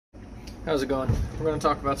How's it going? We're going to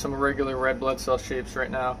talk about some irregular red blood cell shapes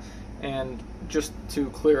right now, and just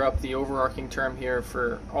to clear up, the overarching term here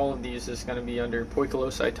for all of these is going to be under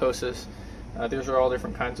poikilocytosis. These are all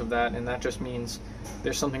different kinds of that, and that just means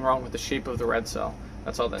there's something wrong with the shape of the red cell.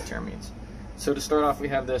 That's all that term means. So to start off, we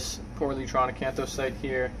have this poorly drawn acanthocyte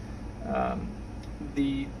here.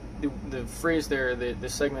 The phrase there, the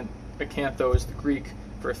segment acantho, is the Greek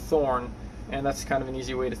for thorn, and that's kind of an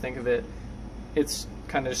easy way to think of it. It's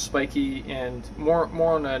kind of spiky and more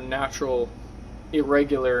on a natural,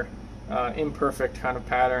 irregular, imperfect kind of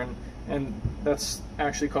pattern, and that's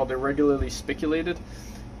actually called irregularly spiculated.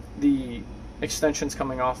 The extensions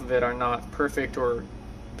coming off of it are not perfect or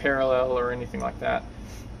parallel or anything like that.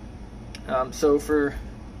 So for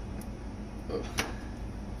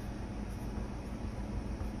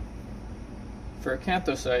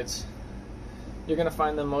acanthocytes, you're going to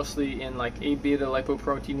find them mostly in like A-beta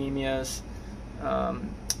lipoproteinemias,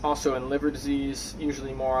 also in liver disease,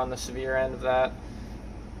 usually more on the severe end of that.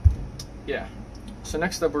 Yeah. So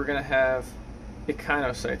next up, we're going to have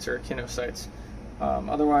echinocytes or echinocytes,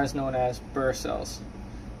 otherwise known as Burr cells.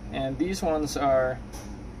 And these ones are,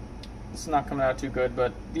 it's not coming out too good,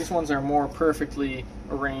 but these ones are more perfectly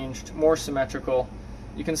arranged, more symmetrical.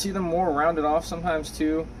 You can see them more rounded off sometimes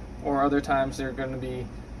too, or other times they're going to be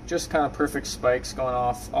just kind of perfect spikes going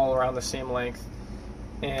off all around the same length.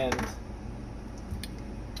 And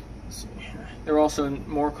let's see, they're also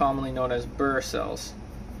more commonly known as Burr cells.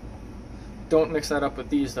 Don't mix that up with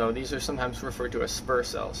these though. These are sometimes referred to as spur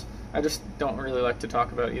cells. I just don't really like to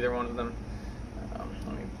talk about either one of them.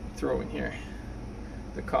 Let me throw in here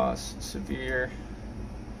the cause: severe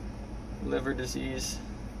liver disease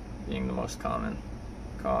being the most common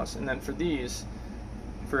cause. And then for these,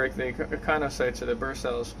 for the echinocytes or the Burr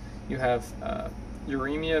cells, you have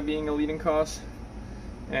uremia being a leading cause,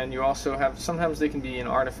 and you also have, sometimes they can be an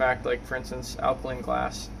artifact, like for instance alkaline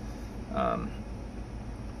glass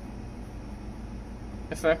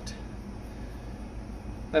effect.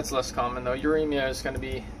 That's less common though. Uremia is going to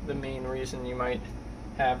be the main reason you might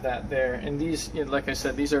have that there. And these, like I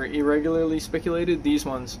said, these are irregularly spiculated. These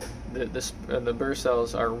ones, the Burr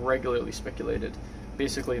cells, are regularly spiculated.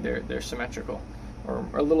 Basically they're symmetrical, or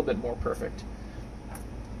a little bit more perfect.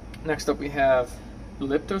 Next up we have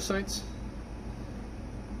liptocytes,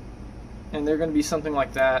 and they're going to be something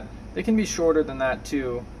like that. They can be shorter than that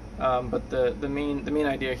too, but the main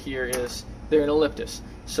idea here is they're an elliptus,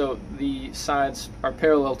 so the sides are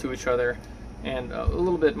parallel to each other and a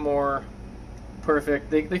little bit more perfect.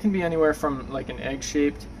 They can be anywhere from like an egg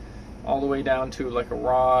shaped all the way down to like a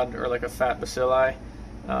rod or like a fat bacilli.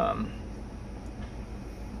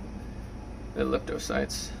 The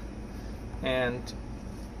elliptocytes. And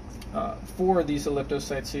for these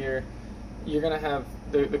elliptocytes here, you're going to have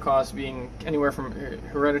the cause being anywhere from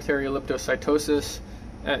hereditary elliptocytosis,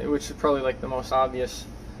 which is probably like the most obvious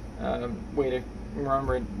way to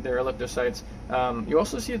remember their elliptocytes. You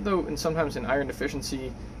also see it though sometimes in iron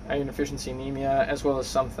deficiency anemia, as well as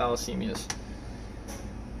some thalassemias.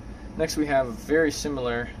 Next we have very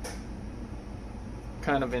similar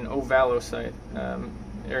kind of an ovalocyte.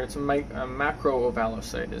 It's a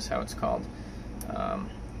macro-ovalocyte is how it's called.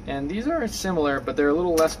 And these are similar, but they're a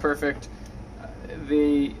little less perfect.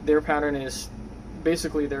 Their pattern is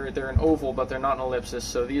basically they're an oval, but they're not an ellipsis,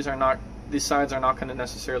 so these sides are not going to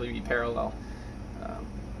necessarily be parallel.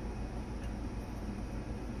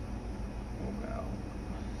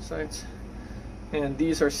 Ovalocytes. And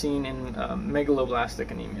these are seen in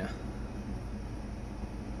megaloblastic anemia.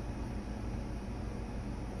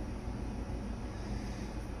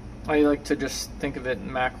 I like to just think of it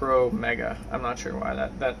macro-mega. I'm not sure why.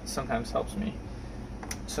 That sometimes helps me.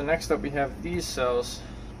 So next up we have these cells,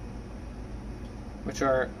 which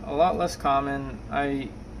are a lot less common. I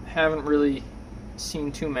haven't really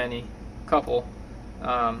seen too many. Couple.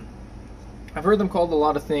 I've heard them called a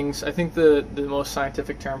lot of things. I think the most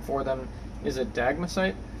scientific term for them is a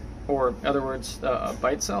dagmacyte, or in other words, a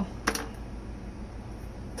bite cell.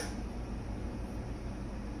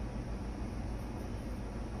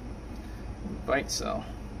 Bite cell.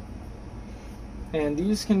 And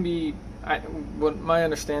these can be, what my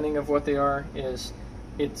understanding of what they are is,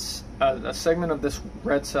 it's a segment of this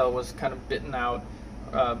red cell was kind of bitten out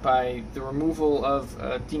by the removal of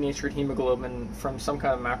denatured hemoglobin from some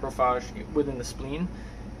kind of macrophage within the spleen.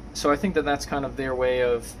 So I think that's kind of their way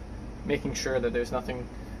of making sure that there's nothing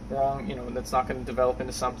wrong, that's not going to develop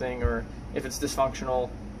into something, or if it's dysfunctional,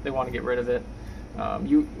 they want to get rid of it.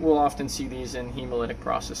 You will often see these in hemolytic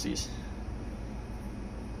processes.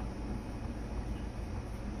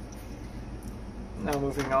 Now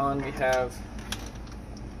moving on, we have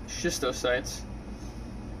schistocytes,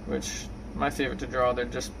 which my favorite to draw. They're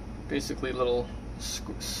just basically little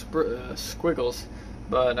squiggles,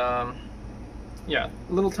 but yeah,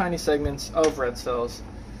 little tiny segments of red cells.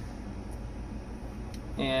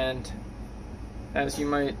 And as you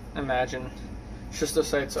might imagine,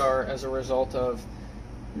 schistocytes are as a result of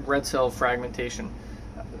red cell fragmentation.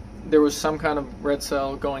 There was some kind of red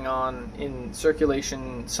cell going on in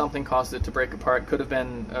circulation, something caused it to break apart. Could have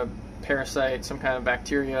been a parasite, some kind of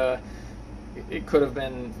bacteria, it could have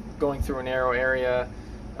been going through a narrow area.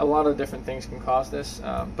 A lot of different things can cause this,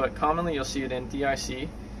 but commonly you'll see it in DIC,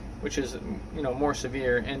 which is more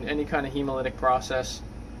severe, and any kind of hemolytic process,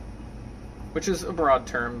 which is a broad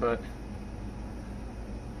term, but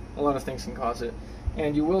a lot of things can cause it.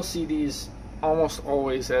 And you will see these almost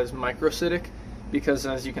always as microcytic, because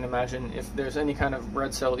as you can imagine, if there's any kind of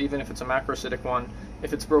red cell, even if it's a macrocytic one,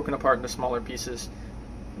 if it's broken apart into smaller pieces,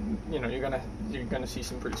 you're gonna see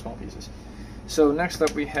some pretty small pieces. So next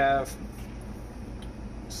up we have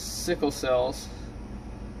sickle cells,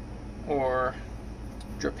 or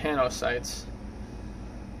drepanocytes.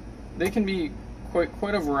 They can be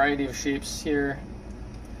quite a variety of shapes here.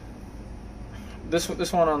 This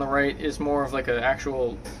one on the right is more of like an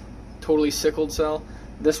actual totally sickled cell.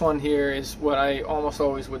 This one here is what I almost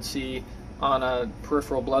always would see on a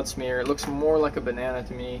peripheral blood smear. It looks more like a banana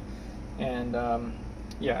to me, and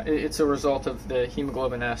yeah, it's a result of the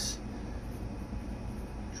hemoglobin S.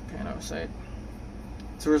 Drepanocyte.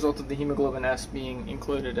 It's a result of the hemoglobin S being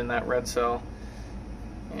included in that red cell.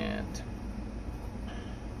 And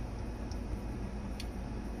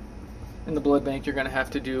in the blood bank, you're going to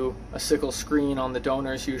have to do a sickle screen on the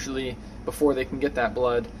donors usually before they can get that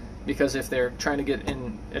blood, because if they're trying to get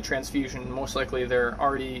in a transfusion, most likely they're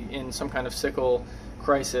already in some kind of sickle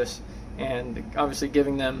crisis, and obviously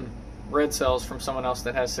giving them red cells from someone else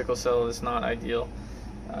that has sickle cell is not ideal.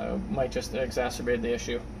 Might just exacerbate the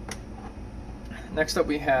issue. Next up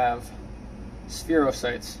we have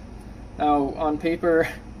spherocytes. Now on paper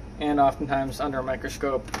and oftentimes under a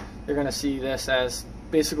microscope, you're going to see this as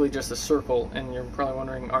basically just a circle, and you're probably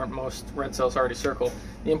wondering, aren't most red cells already circle?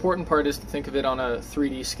 The important part is to think of it on a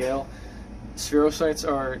 3D scale. Spherocytes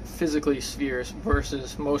are physically spheres,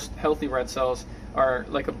 versus most healthy red cells are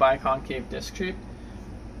like a biconcave disc shape.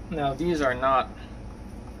 Now these are not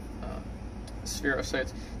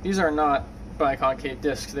spherocytes. These are not biconcave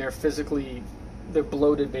discs. They're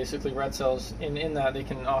bloated, basically, red cells. In that they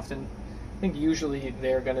can often, I think usually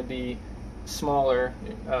they're going to be smaller.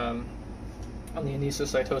 On the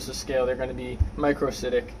anisocytosis scale, they're going to be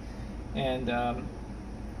microcytic, and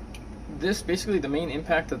this basically, the main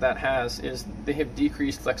impact that has is they have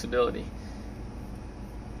decreased flexibility.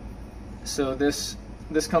 So this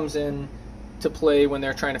comes in to play when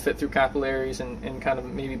they're trying to fit through capillaries and kind of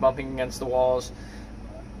maybe bumping against the walls.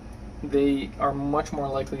 They are much more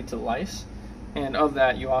likely to lyse, and of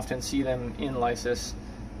that you often see them in lysis,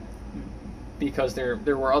 because there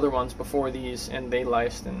were other ones before these and they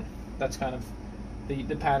lysed, and that's kind of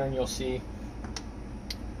the pattern you'll see.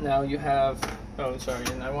 Now you have,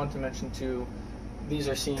 and I want to mention too, these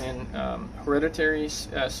are seen in hereditary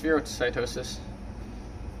spherocytosis.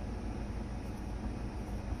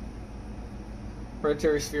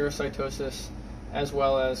 Hereditary spherocytosis, as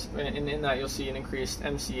well as, in that you'll see an increased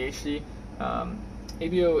MCHD,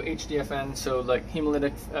 ABO-HDFN, so like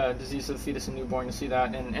hemolytic disease of the fetus and newborn, you see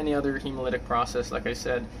that, and any other hemolytic process. Like I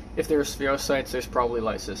said, if there are spherocytes, there's probably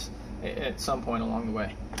lysis at some point along the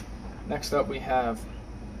way. Next up we have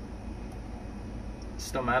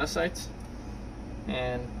stomatocytes,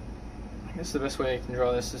 and I guess the best way I can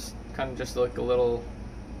draw this is kind of just like a little,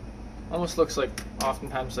 almost looks like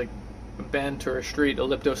oftentimes like a bent or a straight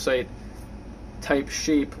elliptocyte type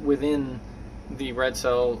shape within the red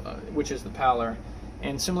cell, which is the pallor.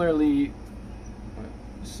 And similarly,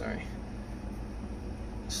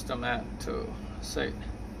 stomatocyte,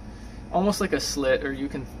 almost like a slit, or you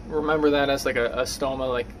can remember that as like a stoma,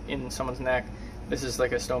 like in someone's neck. This is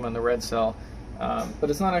like a stoma in the red cell, but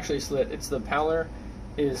it's not actually a slit. It's the pallor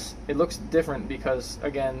it looks different because,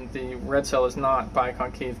 again, the red cell is not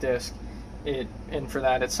biconcave disc. And for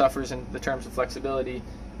that it suffers in the terms of flexibility.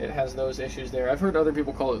 It has those issues there. I've heard other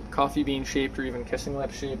people call it coffee bean shaped or even kissing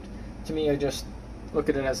lip shaped. To me, I just look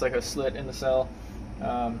at it as like a slit in the cell.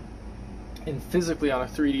 And physically on a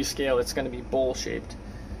 3D scale, it's going to be bowl shaped.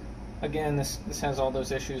 Again, this has all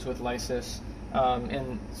those issues with lysis.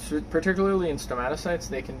 And particularly in stomatocytes,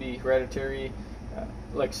 they can be hereditary,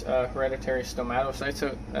 hereditary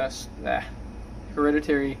stomatocytosis.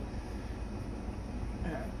 Hereditary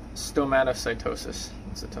stomatocytosis.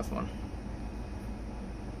 It's a tough one.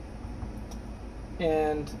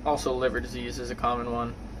 And also liver disease is a common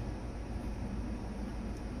one.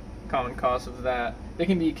 common cause of that. They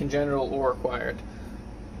can be congenital or acquired.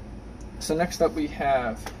 So next up we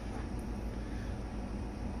have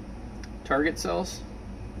target cells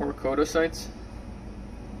or codocytes.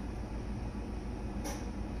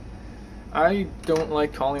 I don't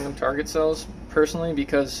like calling them target cells personally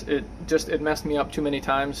because it messed me up too many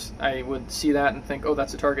times. I would see that and think, oh,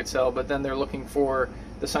 that's a target cell, but then they're looking for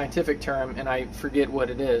the scientific term and I forget what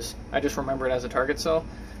it is. I just remember it as a target cell.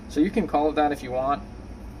 So you can call it that if you want,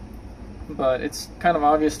 but it's kind of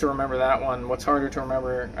obvious to remember that one. What's harder to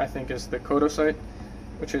remember, I think, is the codocyte,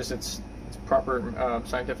 which is its proper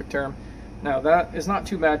scientific term. Now that is not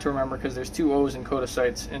too bad to remember because there's two O's in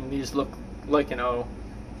codocytes and these look like an O.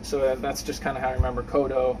 So that's just kind of how I remember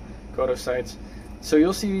codocytes. So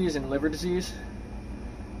you'll see these in liver disease,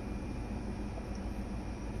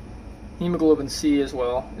 hemoglobin C as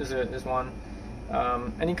well is one.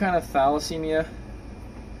 Any kind of thalassemia,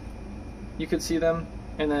 you could see them,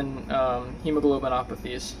 and then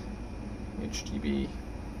hemoglobinopathies, HGB.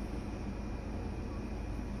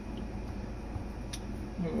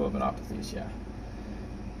 Hemoglobinopathies, yeah.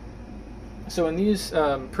 So in these,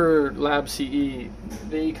 per lab CE,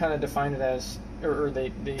 they kind of define it as, or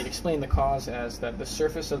they explain the cause as that the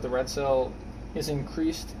surface of the red cell is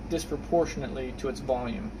increased disproportionately to its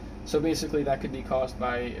volume. So basically that could be caused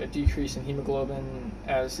by a decrease in hemoglobin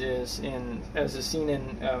as is seen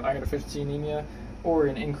in iron deficiency anemia, or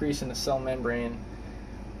an increase in the cell membrane.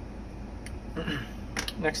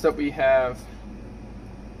 Next up we have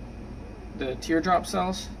the teardrop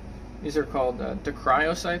cells. These are called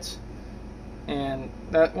dicryocytes. And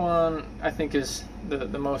that one, I think, is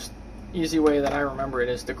the most easy way that I remember it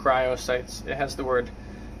is dicryocytes. It has the word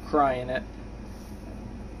cry in it.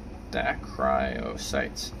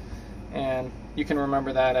 Dicryocytes. And you can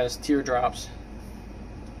remember that as teardrops.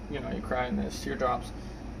 You know, you cry in this, teardrops.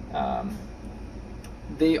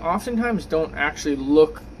 They oftentimes don't actually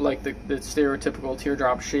look like the stereotypical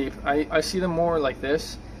teardrop shape. I see them more like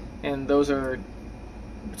this, and those are,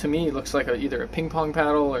 to me, looks like either a ping pong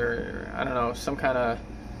paddle or I don't know, some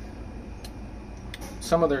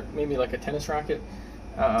other, maybe like a tennis racket.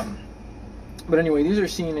 But anyway, these are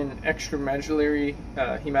seen in extramedullary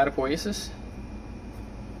hematopoiesis.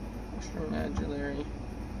 Extramedullary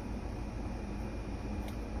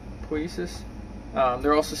poiesis.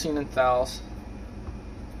 They're also seen in thals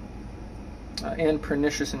and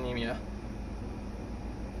pernicious anemia.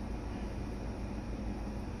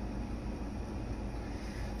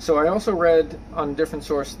 So I also read on a different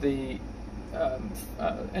source the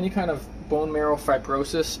any kind of bone marrow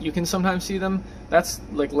fibrosis. You can sometimes see them. That's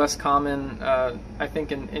like less common, I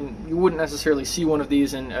think, and you wouldn't necessarily see one of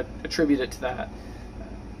these and attribute it to that.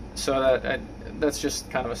 So that's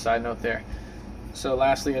just kind of a side note there. So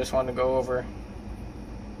lastly, I just wanted to go over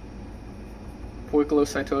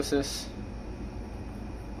poikilocytosis,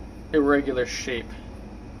 irregular shape.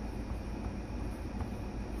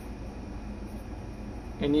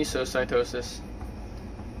 Anisocytosis,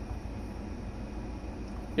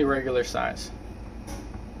 irregular size.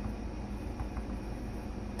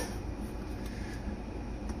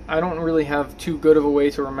 I don't really have too good of a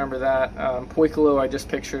way to remember that. Poikilo, I just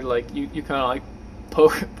pictured like you kind of like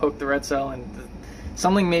poke the red cell and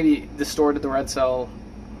something maybe distorted the red cell.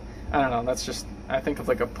 I don't know. That's just, I think of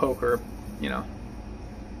like a poke, or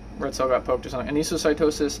red cell got poked or something.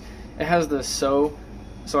 Anisocytosis, it has the so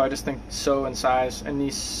I just think so and size.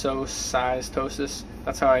 Anisocytosis.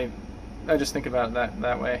 That's how I just think about it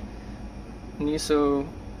that way.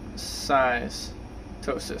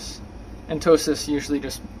 Anisocytosis. And ptosis usually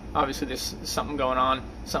just, obviously there's something going on,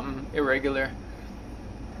 something irregular.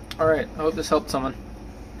 Alright, I hope this helped someone.